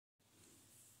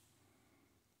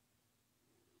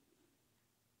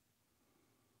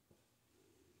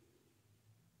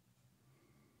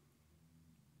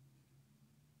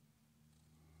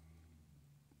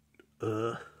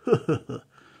Uh,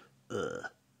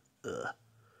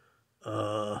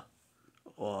 well,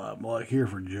 I'm like here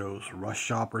for Joe's Rush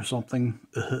Shop or something.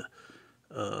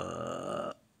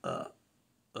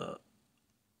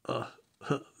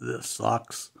 This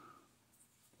sucks.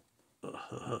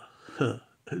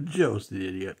 Joe's the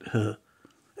idiot.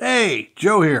 Hey,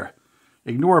 Joe here.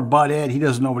 Ignore Butthead. He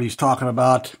doesn't know what he's talking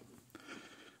about.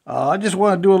 I just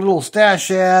want to do a little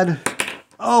stash ad.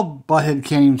 Oh, Butthead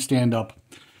can't even stand up.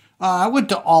 I went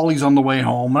to Ollie's on the way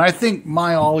home, and I think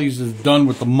my Ollie's is done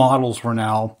with the models for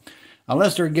now.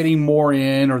 Unless they're getting more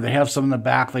in, or they have some in the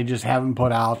back they just haven't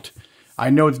put out.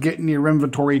 I know it's getting near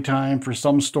inventory time for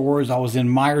some stores. I was in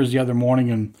Myers the other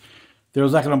morning, and there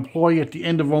was like an employee at the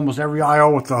end of almost every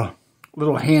aisle with a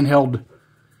little handheld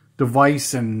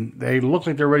device, and they look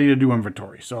like they're ready to do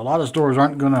inventory. So a lot of stores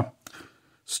aren't going to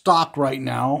stock right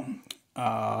now,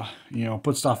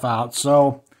 put stuff out.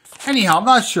 So anyhow, I'm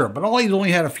not sure, but Ollie's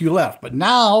only had a few left. But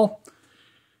now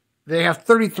they have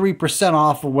 33%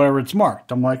 off of whatever it's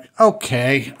marked. I'm like,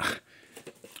 okay.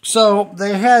 So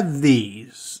they had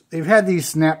these. They've had these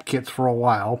snap kits for a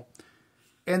while,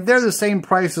 and they're the same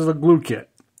price as a glue kit,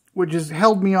 which has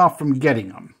held me off from getting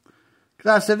them.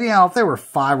 Because I said, if they were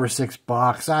 $5 or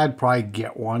 $6, I'd probably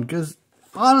get one, because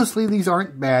honestly, these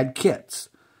aren't bad kits.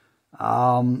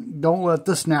 Don't let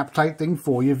the snap tight thing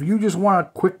fool you. If you just want a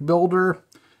quick builder,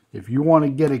 if you want to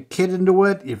get a kit into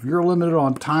it, if you're limited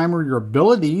on time or your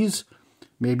abilities,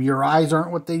 maybe your eyes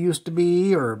aren't what they used to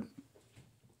be, or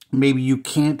maybe you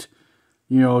can't,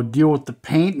 deal with the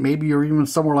paint. Maybe you're even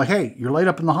somewhere like, hey, you're laid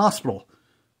up in the hospital.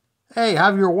 Hey,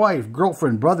 have your wife,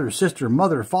 girlfriend, brother, sister,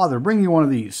 mother, father bring you one of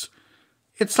these.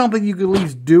 It's something you can at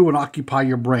least do and occupy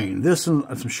your brain. This and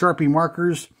some Sharpie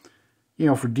markers,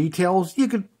 for details, you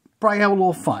could probably have a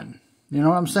little fun. You know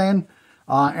what I'm saying?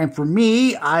 And for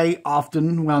me, I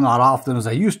often, well, not often as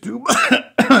I used to,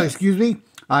 excuse me,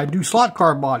 I do slot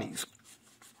car bodies.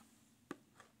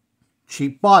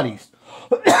 Cheap bodies.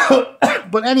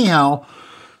 But anyhow,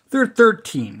 they're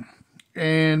 13.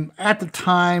 And at the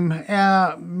time,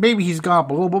 maybe he's gone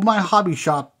up a little, but my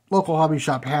local hobby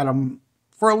shop had them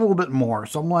for a little bit more.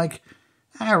 So I'm like,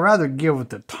 I'd rather give it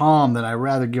to Tom than I'd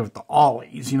rather give it to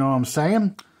Ollie's. You know what I'm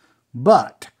saying?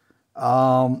 But,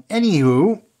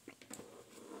 anywho,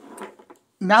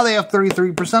 now they have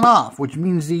 33% off, which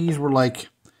means these were like,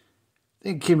 I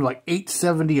think it came to like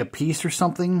 $8.70 a piece or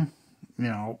something.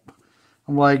 I'm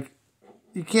like,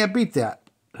 you can't beat that.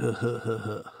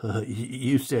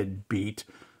 You said beat.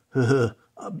 I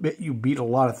bet you beat a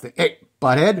lot of things. Hey,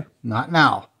 Butthead, not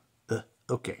now.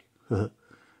 Okay. I'm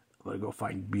going to go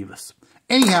find Beavis.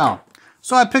 Anyhow,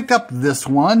 so I picked up this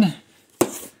one.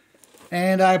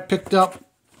 And I picked up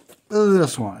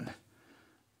this one.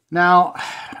 Now,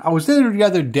 I was in there the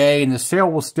other day, and the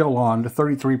sale was still on, to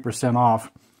 33%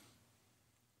 off.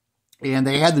 And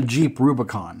they had the Jeep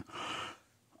Rubicon.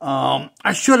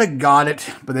 I should have got it,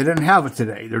 but they didn't have it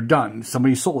today. They're done.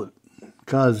 Somebody sold it.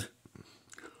 Because,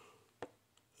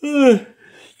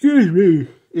 excuse me,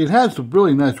 it had some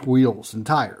really nice wheels and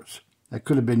tires. That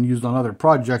could have been used on other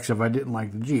projects if I didn't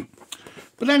like the Jeep.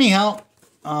 But anyhow,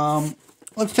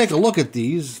 let's take a look at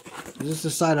these. Is this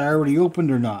the side I already opened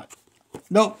or not?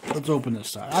 Nope, let's open this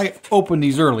side. I opened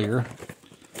these earlier.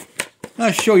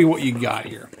 I'll show you what you got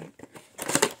here.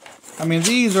 I mean,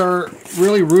 these are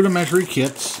really rudimentary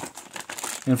kits.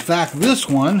 In fact, this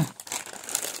one,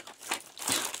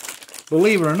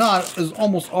 believe it or not, is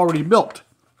almost already built.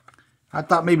 I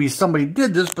thought maybe somebody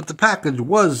did this, but the package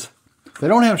was, they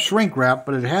don't have shrink wrap,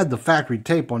 but it had the factory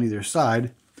tape on either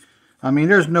side. I mean,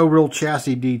 there's no real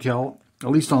chassis detail. At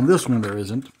least on this one there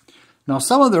isn't. Now,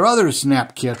 some of their other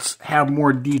snap kits have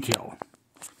more detail.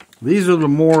 These are the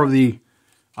more of the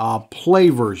play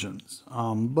versions.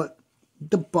 But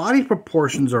the body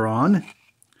proportions are on.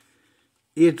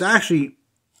 It's actually,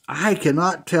 I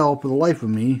cannot tell for the life of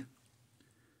me.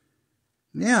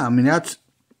 Yeah, I mean, that's,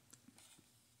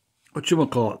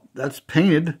 whatchamacallit, that's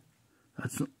painted.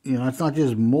 That's, it's not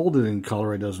just molded in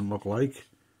color, it doesn't look like.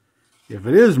 If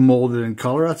it is molded in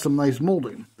color, that's some nice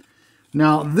molding.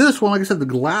 Now, this one, like I said, the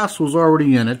glass was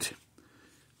already in it,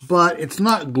 but it's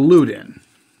not glued in.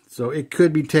 So it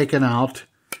could be taken out.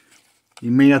 You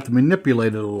may have to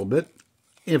manipulate it a little bit.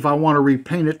 If I want to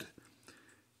repaint it,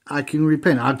 I can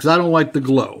repaint it, because I don't like the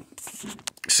glow.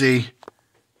 See?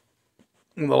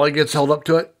 When the light gets held up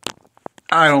to it,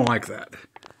 I don't like that.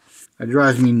 That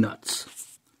drives me nuts.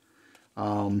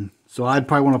 So I'd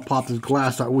probably want to pop this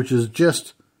glass out, which is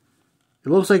just, it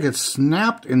looks like it's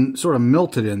snapped and sort of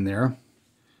melted in there.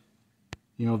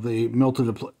 They melted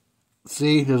the,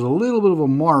 see, there's a little bit of a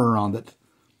mar around it.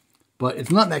 But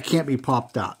it's nothing that can't be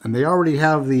popped out. And they already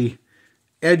have the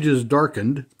edges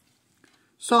darkened.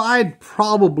 So I'd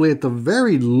probably, at the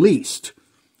very least,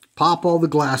 pop all the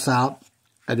glass out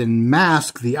and then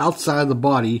mask the outside of the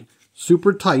body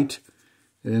super tight,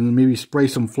 and then maybe spray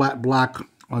some flat black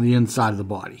on the inside of the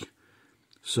body.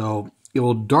 So it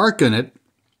will darken it,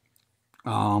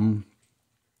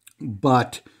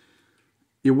 but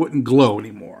it wouldn't glow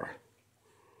anymore.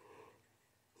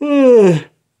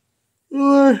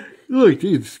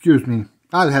 Excuse me.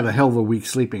 I've had a hell of a week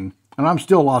sleeping, and I'm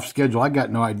still off schedule. I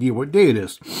got no idea what day it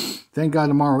is. Thank God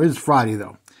tomorrow is Friday,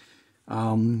 though.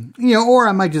 You know, or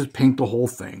I might just paint the whole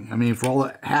thing. I mean, for all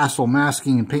the hassle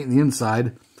masking and painting the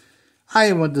inside, I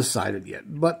haven't decided yet.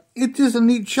 But it's just a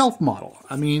neat shelf model.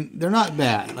 I mean, they're not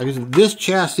bad. Like I said, this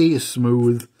chassis is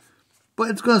smooth, but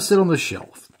it's going to sit on the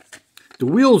shelf. The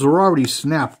wheels are already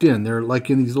snapped in. They're like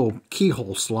in these little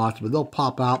keyhole slots, but they'll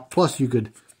pop out. Plus, you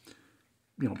could,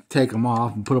 you know, take them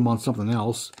off and put them on something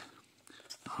else.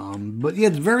 But yeah,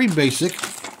 it's very basic.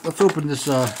 Let's open this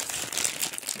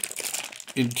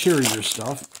interior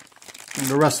stuff and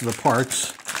the rest of the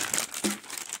parts.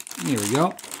 Here we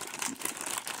go.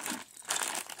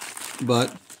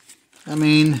 But, I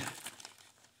mean,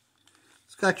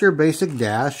 it's got your basic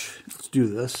dash. Let's do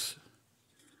this.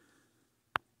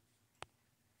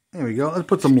 There we go. Let's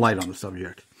put some light on the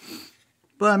subject.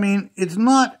 But, I mean, it's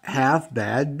not half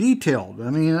bad detailed.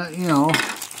 I mean, you know,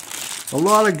 a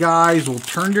lot of guys will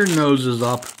turn their noses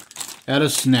up at a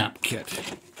snap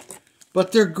kit.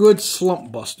 But they're good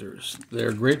slump busters.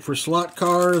 They're great for slot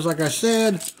cars, like I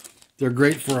said. They're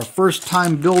great for a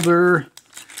first-time builder.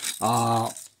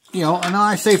 You know, and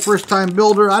I say first-time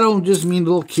builder, I don't just mean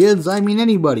little kids. I mean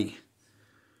anybody.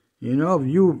 You know, if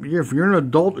you're an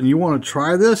adult and you want to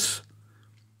try this,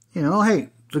 you know, hey,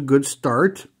 it's a good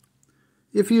start.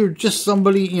 If you're just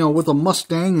somebody, you know, with a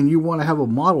Mustang and you want to have a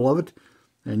model of it,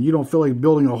 and you don't feel like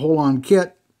building a whole-on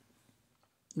kit,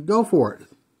 go for it.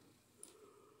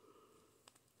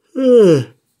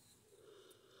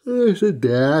 There's a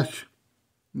dash.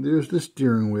 There's the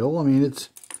steering wheel. I mean, it's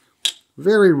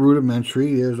very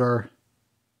rudimentary. There's our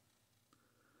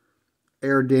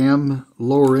air dam,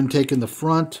 lower intake in the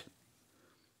front.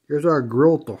 Here's our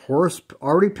grille with the horse,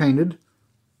 already painted.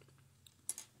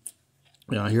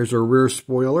 Now, here's our rear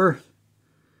spoiler.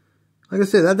 Like I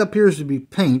said, that appears to be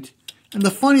paint. And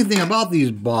the funny thing about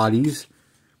these bodies,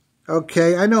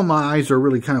 okay, I know my eyes are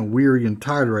really kind of weary and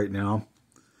tired right now.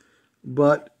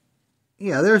 But,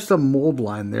 yeah, there's some mold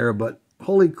line there, but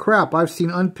holy crap, I've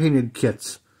seen unpainted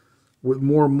kits with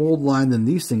more mold line than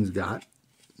these things got.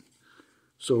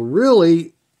 So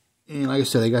really, and like I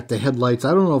said, they got the headlights.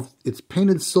 I don't know if it's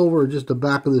painted silver or just the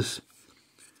back of this.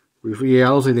 Yeah,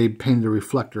 I'll say they painted the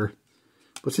reflector.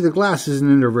 But see, the glass isn't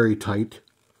in there very tight.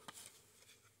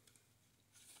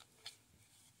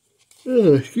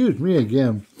 Excuse me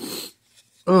again.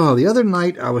 Oh, the other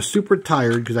night I was super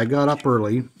tired because I got up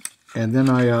early. And then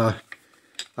I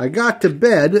got to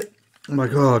bed. I'm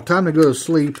like, oh, time to go to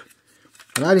sleep.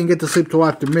 And I didn't get to sleep till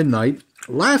after midnight.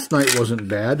 Last night wasn't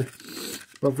bad.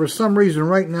 But for some reason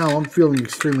right now I'm feeling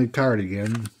extremely tired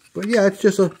again. But yeah, it's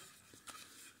just a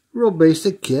real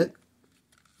basic kit.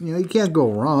 You know, you can't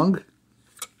go wrong.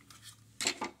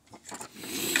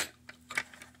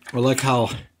 I like how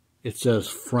it says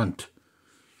front.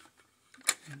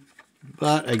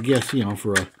 But I guess, you know,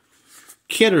 for a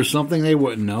kid or something, they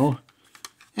wouldn't know.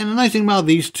 And the nice thing about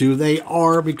these two, they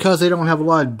are, because they don't have a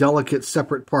lot of delicate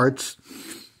separate parts,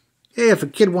 hey, if a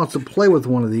kid wants to play with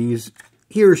one of these,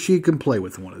 he or she can play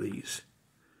with one of these.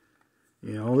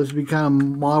 You know, this would be kind of a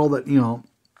model that, you know,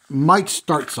 might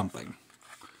start something.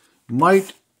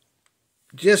 Might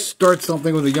just start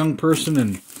something with a young person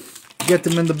and get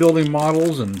them into building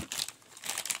models, and,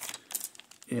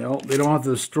 you know, they don't have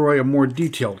to destroy a more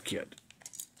detailed kit.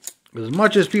 As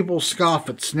much as people scoff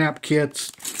at snap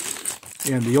kits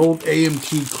and the old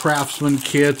AMT Craftsman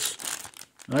kits,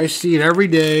 I see it every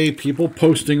day, people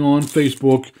posting on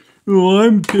Facebook, oh,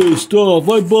 I'm pissed off,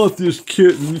 I bought this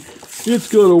kit and it's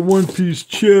got a one-piece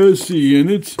chassis and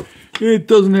it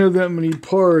doesn't have that many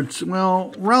parts.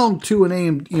 Well, round 2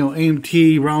 and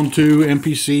AMT, round 2,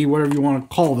 MPC, whatever you want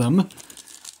to call them,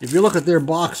 if you look at their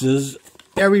boxes,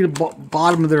 every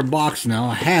bottom of their box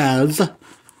now has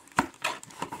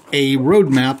a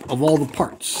roadmap of all the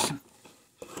parts.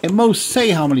 And most say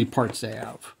how many parts they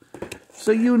have.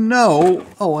 So you know,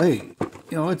 oh hey,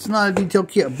 you know, it's not a detailed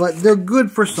kit, but they're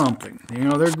good for something. You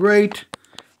know, they're great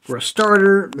for a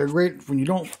starter. They're great when you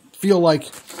don't feel like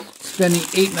spending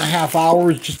 8.5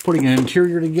 hours just putting an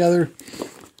interior together.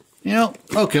 You know,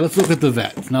 okay, let's look at the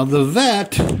vet. Now the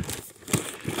vet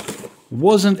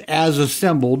wasn't as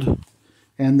assembled,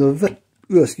 and the vet,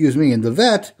 and the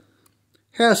vet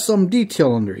has some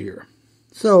detail under here.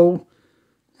 So,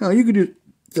 you could do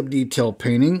some detail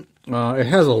painting. It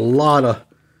has a lot of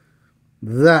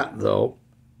that, though.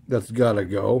 That's got to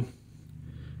go.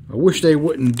 I wish they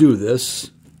wouldn't do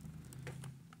this.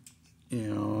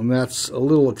 And that's a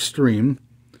little extreme.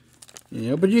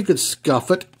 But you could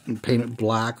scuff it and paint it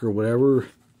black or whatever.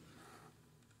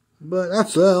 But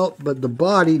that's all. But the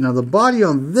body, now the body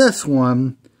on this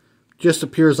one just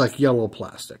appears like yellow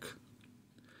plastic.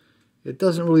 It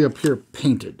doesn't really appear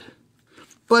painted.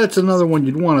 But it's another one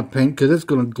you'd want to paint because it's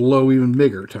going to glow even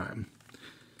bigger time.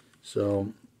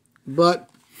 So, but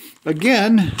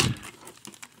again,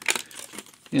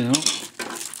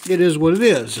 it is what it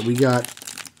is. We got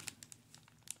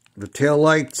the tail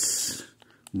lights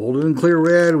molded in clear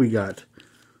red. We got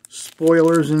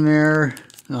spoilers in there.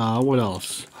 What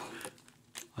else?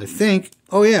 I think,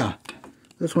 oh yeah,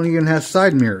 this one even has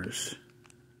side mirrors.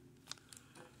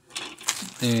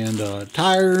 And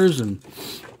tires, and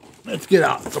let's get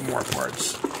out some more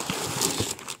parts.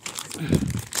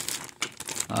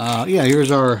 Yeah,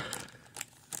 here's our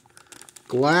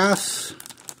glass.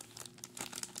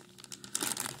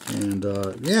 And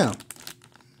yeah,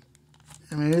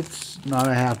 I mean, it's not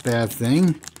a half bad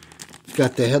thing. It's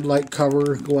got the headlight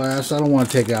cover glass. I don't want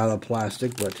to take it out of the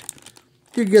plastic, but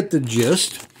you get the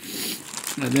gist.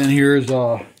 And then here's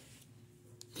damn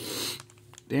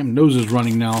nose is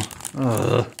running now.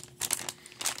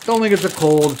 Don't think it's a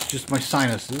cold, it's just my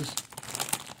sinuses.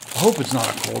 I hope it's not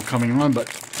a cold coming on, but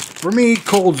for me,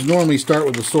 colds normally start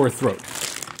with a sore throat.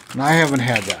 And I haven't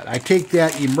had that. I take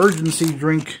that emergency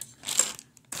drink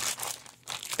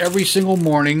every single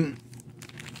morning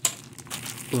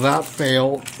without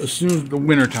fail as soon as the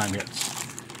wintertime hits.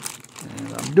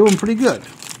 And I'm doing pretty good.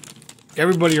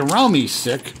 Everybody around me is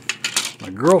sick. My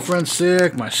girlfriend's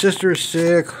sick, my sister's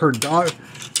sick, her daughter,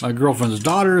 my girlfriend's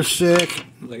daughter is sick.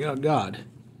 I'm like, oh God.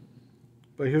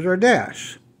 But here's our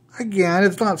dash. Again,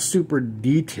 it's not super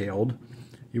detailed.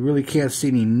 You really can't see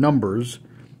any numbers.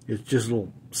 It's just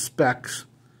little specks.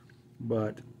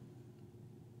 But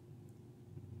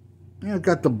it's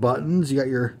got the buttons. You got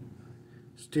your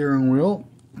steering wheel,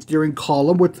 steering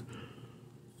column with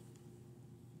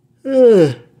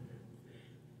the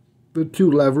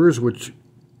two levers, which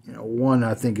one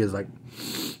I think is like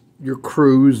your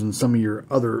cruise and some of your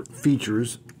other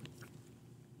features.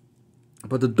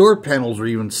 But the door panels are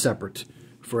even separate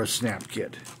for a snap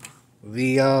kit.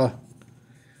 The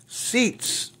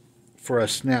seats for a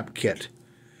snap kit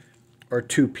are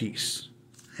two-piece.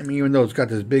 I mean, even though it's got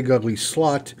this big ugly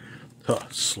slot,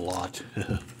 slot,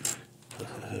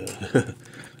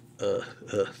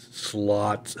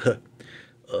 slot,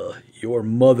 your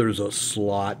mother's a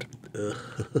slot.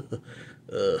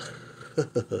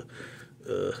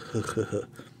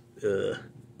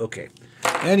 Okay.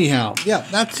 Anyhow, yeah,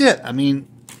 that's it. I mean,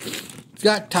 it's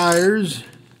got tires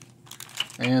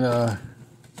and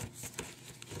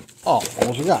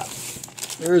almost forgot.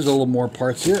 There's a little more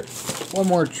parts here. One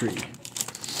more tree.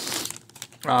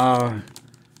 Yeah,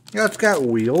 it's got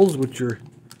wheels, which are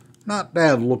not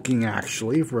bad looking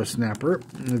actually for a snapper.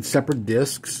 And separate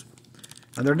discs.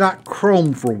 And they're not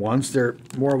chrome for once. They're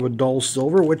more of a dull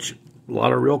silver, which a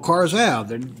lot of real cars have.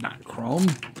 They're not chrome.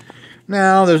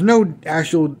 Now, there's no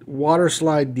actual water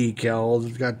slide decals.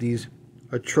 It's got these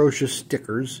atrocious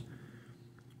stickers.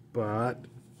 But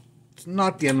it's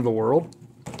not the end of the world.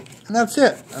 And that's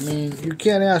it. I mean, you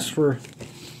can't ask for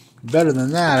better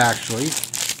than that, actually.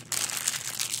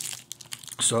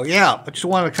 So, yeah, I just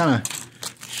want to kind of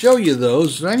show you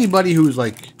those. Anybody who's,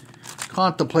 like,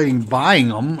 contemplating buying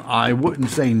them, I wouldn't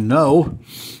say no.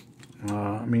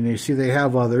 I mean, they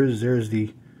have others. There's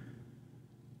the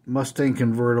Mustang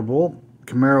convertible,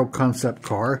 Camaro concept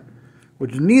car,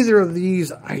 which neither of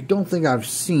these I don't think I've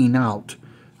seen out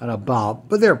and about,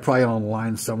 but they're probably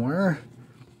online somewhere.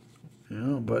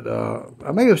 But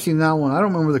I may have seen that one. I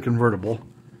don't remember the convertible.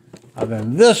 And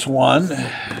then this one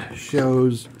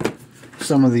shows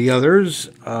some of the others.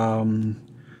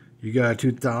 You got a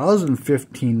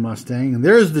 2015 Mustang, and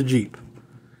there's the Jeep.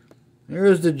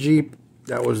 There's the Jeep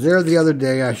that was there the other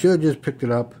day. I should have just picked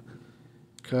it up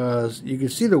because you can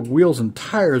see the wheels and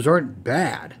tires aren't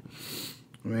bad.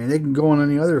 I mean, they can go on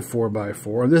any other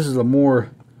 4x4. This is a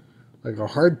more like a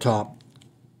hardtop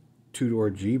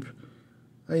two-door Jeep.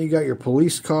 Then you got your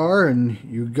police car, and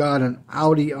you got an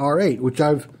Audi R8, which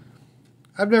I've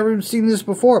never even seen this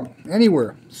before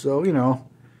anywhere. So,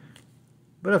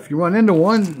 but if you run into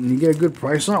one and you get a good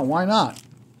price on it, why not?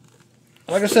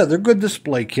 Like I said, they're good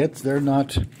display kits. They're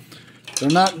not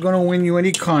going to win you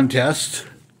any contest,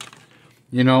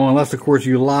 unless of course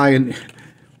you lie and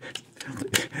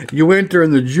you enter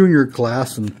in the junior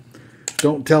class and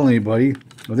don't tell anybody.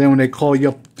 And then when they call you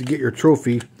up to get your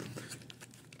trophy,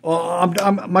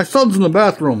 my son's in the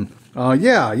bathroom.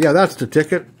 Yeah, that's the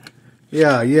ticket.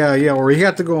 Yeah. Or he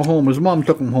had to go home. His mom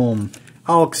took him home.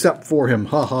 I'll accept for him.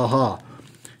 Ha, ha, ha.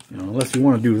 You know, unless you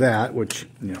want to do that, which,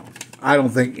 you know, I don't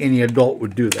think any adult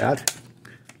would do that.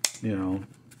 You know,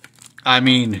 I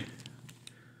mean,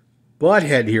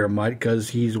 butthead here might, because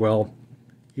he's a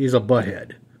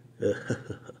butthead.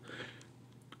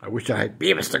 I wish I had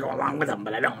Beavis to go along with him,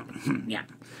 but I don't. Yeah.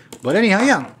 But anyhow,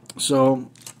 yeah.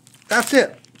 So, that's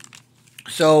it.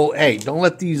 So, hey, don't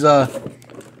let these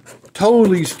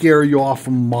totally scare you off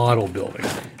from model building.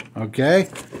 Okay?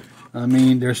 I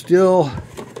mean, they're still,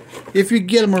 if you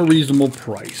get them a reasonable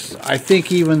price. I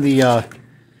think even the,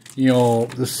 you know,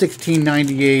 the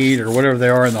 $16.98 or whatever they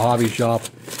are in the hobby shop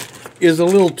is a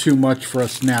little too much for a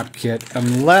snap kit,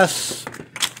 unless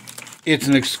it's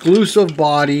an exclusive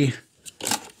body.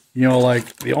 You know,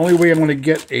 like, the only way I'm going to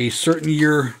get a certain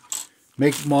year,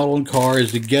 make, model, and car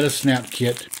is to get a snap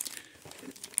kit.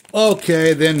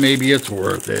 Okay, then maybe it's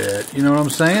worth it. You know what I'm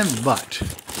saying? But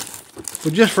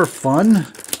just for fun,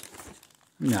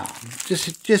 no.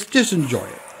 Just enjoy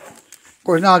it. Of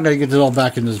course, now I'm going to get this all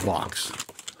back in this box.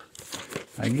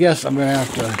 I guess I'm going to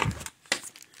have to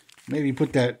maybe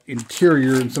put that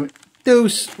interior in some...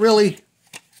 Deuce, really?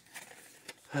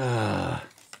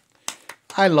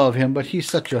 I love him, but he's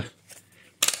such a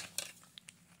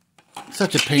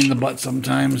pain in the butt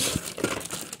sometimes.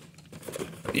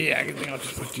 Yeah, I think I'll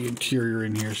just put the interior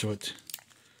in here so it's...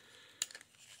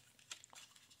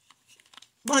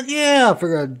 But yeah, I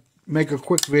figured I'd make a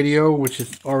quick video, which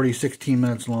is already 16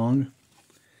 minutes long.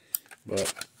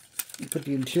 But put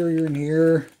the interior in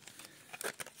here.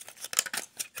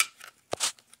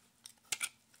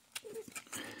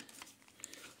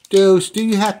 Deuce, do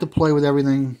you have to play with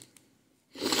everything?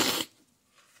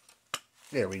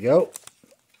 There we go.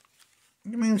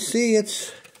 I mean, see,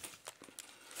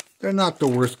 they're not the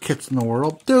worst kits in the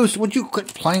world. Deuce, would you quit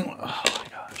playing? Oh, my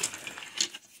gosh.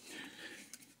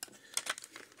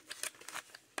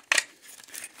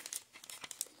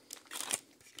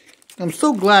 I'm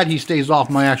so glad he stays off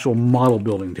my actual model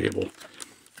building table,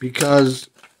 because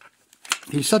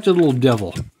he's such a little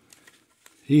devil.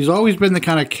 He's always been the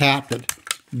kind of cat that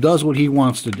does what he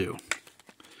wants to do.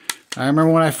 I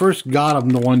remember when I first got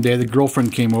him the one day, the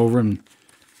girlfriend came over and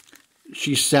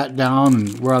she sat down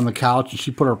and we're on the couch and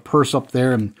she put her purse up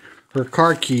there and her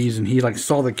car keys, and he like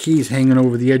saw the keys hanging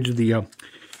over the edge of the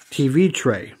TV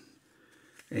tray.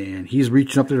 And he's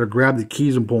reaching up there to grab the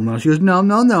keys and pull them out. She goes, no.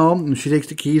 And she takes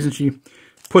the keys and she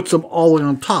puts them all the way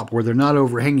on top where they're not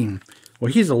overhanging.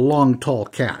 Well, he's a long, tall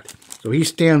cat. So he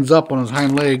stands up on his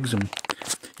hind legs and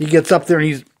he gets up there and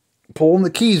he's pulling the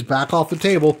keys back off the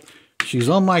table. She's,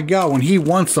 oh my God, when he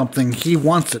wants something, he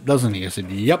wants it, doesn't he? I said,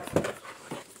 yep.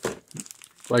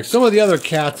 Like some of the other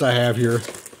cats I have here,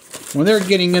 when they're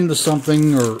getting into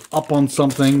something or up on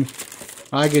something,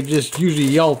 I could just usually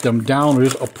yell at them down or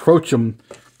just approach them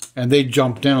and they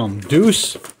jump down.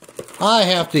 Deuce, I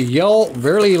have to yell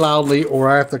very loudly or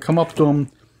I have to come up to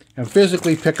them and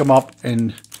physically pick them up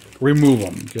and remove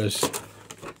them. Because,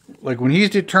 like, when he's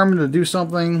determined to do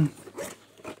something,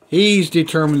 he's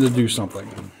determined to do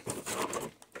something.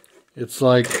 It's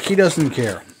like he doesn't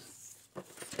care.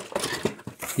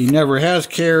 He never has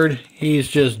cared. He's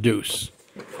just Deuce.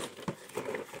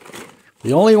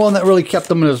 The only one that really kept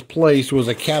him in his place was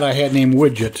a cat I had named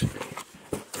Widget.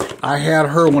 I had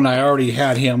her when I already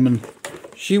had him, and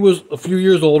she was a few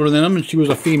years older than him, and she was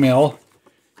a female.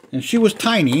 And she was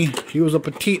tiny. She was a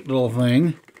petite little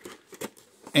thing.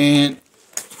 And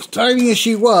as tiny as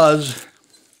she was,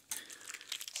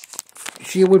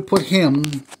 she would put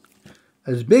him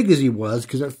as big as he was,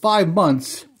 because at 5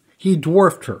 months, he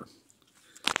dwarfed her.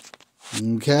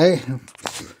 Okay?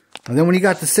 And then when he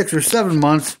got to 6 or 7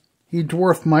 months, he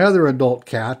dwarfed my other adult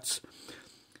cats.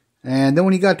 And then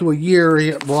when he got to a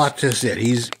year, well, that's just it.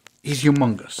 He's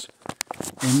humongous.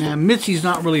 And Mitzi's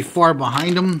not really far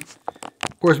behind him.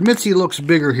 Of course, Mitzi looks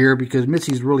bigger here because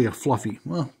Mitzi's really a fluffy.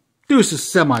 Well, Deuce is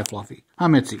semi-fluffy. Huh,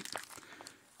 Mitzi?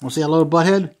 Want to say hello to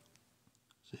Butthead?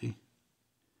 See?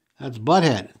 That's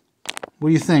Butthead. What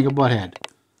do you think of Butthead?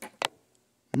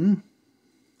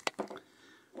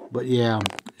 But yeah,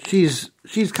 she's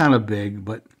kind of big,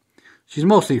 but she's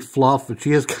mostly fluff, but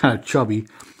she is kind of chubby.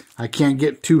 I can't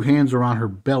get 2 hands around her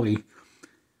belly.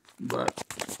 But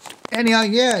anyhow,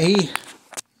 yeah,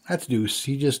 that's Deuce.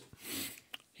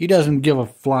 He doesn't give a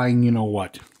flying you know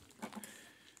what.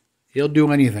 He'll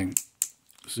do anything.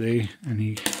 See? And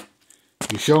you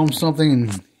show him something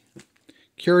and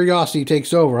curiosity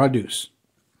takes over, huh, Deuce?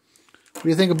 What do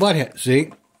you think of Butthead?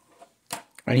 See?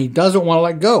 And he doesn't want to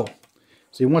let go.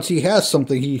 See, once he has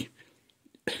something, he...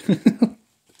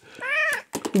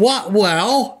 What?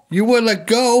 Well, you wouldn't let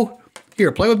go.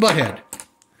 Here, play with Butthead.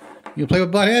 You play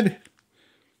with Butthead?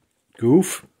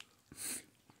 Goof.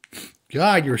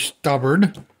 God, you're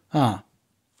stubborn. Huh.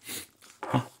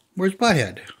 Where's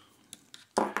Butthead?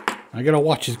 I gotta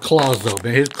watch his claws, though,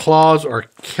 man. His claws are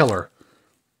killer.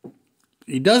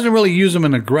 He doesn't really use them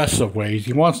in aggressive ways.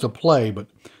 He wants to play, but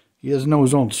he doesn't know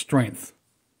his own strength.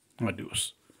 My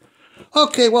Deuce.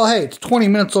 Okay, well, hey, it's 20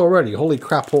 minutes already. Holy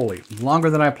crap, holy. Longer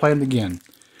than I planned again.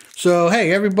 So,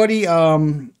 hey, everybody,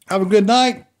 have a good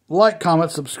night. Like,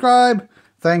 comment, subscribe.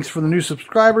 Thanks for the new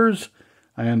subscribers.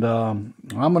 And I'm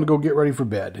going to go get ready for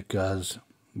bed because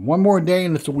one more day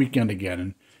and it's a weekend again.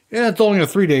 And yeah, it's only a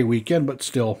 3-day weekend, but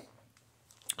still.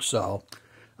 So,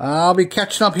 I'll be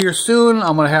catching up here soon.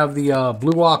 I'm going to have the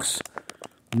Blue Ox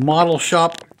model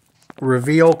shop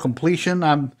reveal completion.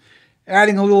 I'm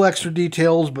adding a little extra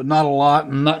details, but not a lot.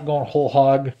 I'm not going whole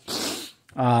hog.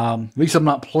 At least I'm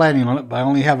not planning on it, but I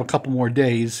only have a couple more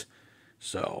days.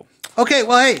 So, okay,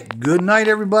 well, hey, good night,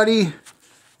 everybody.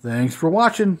 Thanks for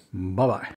watching. Bye-bye.